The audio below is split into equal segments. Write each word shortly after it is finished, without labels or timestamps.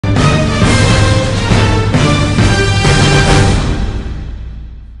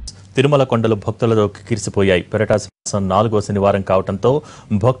తిరుమల కొండలు భక్తులతో కిక్కిరిసిపోయాయి. పెరటాసి మాసం 4వ శనివారం కావడంతో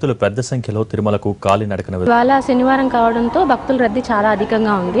భక్తులు పెద్ద సంఖ్యలో తిరుమలకు కాలినడకన ఇవాళ శనివారం కావడంతో భక్తుల రద్దీ చాలా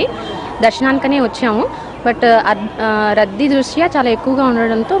అధికంగా ఉంది. దర్శనానికనే వచ్చాము, బట్ రద్దీ దృష్ట్యా చాలా ఎక్కువగా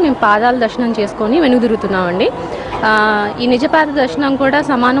ఉండడంతో మేము పాదాల దర్శనం చేసుకొని వెనుదిరుగుతున్నామండి. ఈ నిజపాద దర్శనం కూడా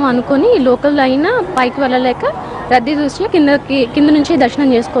సమానం అనుకొని లోకల్ అయినా పైకి వెళ్ళలేక రద్దీ దృష్ట్యా కింద నుంచి దర్శనం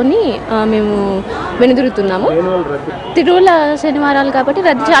చేసుకొని మేము వెనుదిరుగుతున్నాము. తిరుమల శనివారాలు కాబట్టి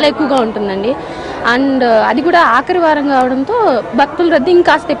రద్దీ చాలా ఎక్కువగా ఉంటుందండి. అండ్ అది కూడా ఆఖరి వారం కావడంతో భక్తుల రద్దీ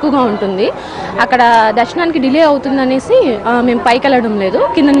ఇంకాస్త ఎక్కువగా ఉంటుంది. అక్కడ దర్శనానికి డిలే అవుతుందనేసి మేము పైకి వెళ్ళడం లేదు,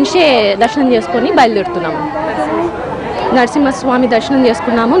 కింద నుంచే దర్శనం చేసుకొని బయలుదేరుతున్నాము. నరసింహస్వామి దర్శనం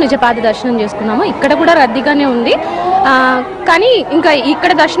చేసుకున్నాము, నిజపాద దర్శనం చేసుకున్నాము. ఇక్కడ కూడా రద్దీగానే ఉంది, కానీ ఇంకా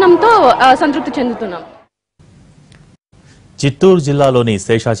ఇక్కడ దర్శనంతో సంతృప్తి చెందుతున్నాం. చిత్తూరు జిల్లాలోని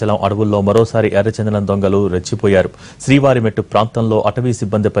శేషాచలం అడవుల్లో మరోసారి ఎర్రచందనం దొంగలు రెచ్చిపోయారు. శ్రీవారిమెట్టు ప్రాంతంలో అటవీ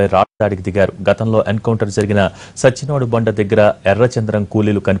సిబ్బందిపై రాళ్లదాడికి దిగారు. గతంలో ఎన్కౌంటర్ జరిగిన సచ్చినోడు బండ దగ్గర ఎర్రచందనం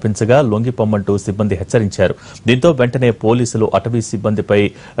కూలీలు కనిపించగా లొంగిపోమ్మంటూ సిబ్బంది హెచ్చరించారు. దీంతో వెంటనే పోలీసులు అటవీ సిబ్బందిపై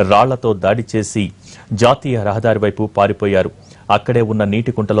రాళ్లతో దాడి చేసి జాతీయ రహదారి వైపు పారిపోయారు. అక్కడే ఉన్న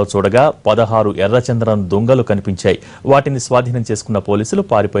నీటి కుంటలో చూడగా 16 ఎర్రచందనం దొంగలు కనిపించాయి. వాటిని స్వాధీనం చేసుకున్న పోలీసులు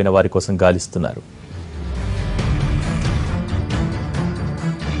పారిపోయిన వారి కోసం గాలిస్తున్నారు.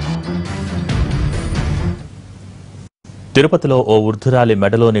 తిరుపతిలో ఓ వృద్ధురాలి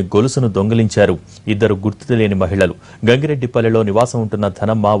మెడలోని గొలుసును దొంగిలించారు ఇద్దరు గుర్తు తెలియని మహిళలు. గంగిరెడ్డిపల్లెలో నివాసం ఉంటున్న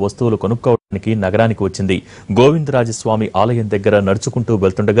ధనమ్మ వస్తువులు కొనుక్కోవడానికి నగరానికి వచ్చింది. గోవిందరాజస్వామి ఆలయం దగ్గర నడుచుకుంటూ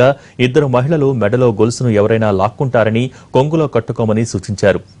వెళ్తుండగా ఇద్దరు మహిళలు మెడలో గొలుసును ఎవరైనా లాక్కుంటారని కొంగులో కట్టుకోమని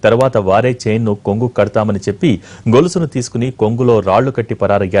సూచించారు. తర్వాత వారే చైన్ను కొంగు కడతామని చెప్పి గొలుసును తీసుకుని కొంగులో రాళ్లు కట్టి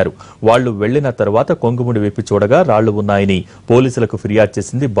పరారయ్యారు. వాళ్లు వెళ్లిన తర్వాత కొంగుముడి విప్పి చూడగా రాళ్లు ఉన్నాయని పోలీసులకు ఫిర్యాదు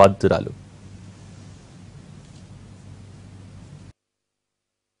చేసింది బాధితురాలు.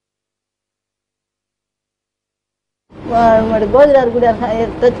 గోదిరాజు గుడి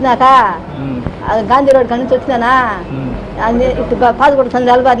వచ్చినాక గాంధీ రోడ్ నుంచి వచ్చినానా, ఇటు పాదకొండ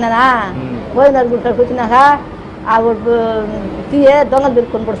సంది అలబారినానా, గోవిందరాజు గుడి కాడికి వచ్చినాక ఆ తీయే దొంగలు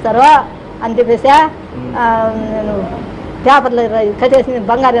దొరుకుని పుడతారు అని చెప్పేసి నేను పేపర్లో కట్టేసి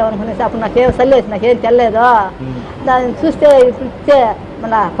బంగారు ఏమనుకునేసి అప్పుడు నాకేం చల్లేసి నాకేం తెల్లేదు. దాన్ని చూస్తే ఇప్పుడు ఇస్తే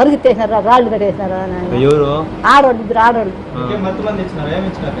మళ్ళీ పరుగుతేసినారు, రాళ్ళు కట్టేసినారు. ఆడోడు ఇద్దరు ఆడోడు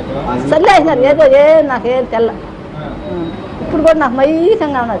చల్లేసినారు, ఏదో నాకేం తెల్ల. ఇప్పుడు కూడా నాకు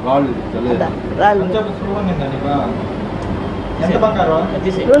మైకంగా ఉన్నది.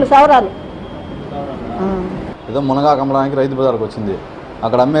 2 సవరాలు. ఏదో మునగా కమ్మడానికి రైతు బజార్కి వచ్చింది.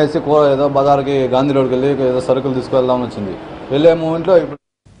 అక్కడ అమ్మేసి ఏదో బజార్కి గాంధీ రోడ్కి వెళ్ళి ఏదో సరుకులు తీసుకువెళ్దామని వచ్చింది. వెళ్ళే మూమెంట్లో ఇప్పుడు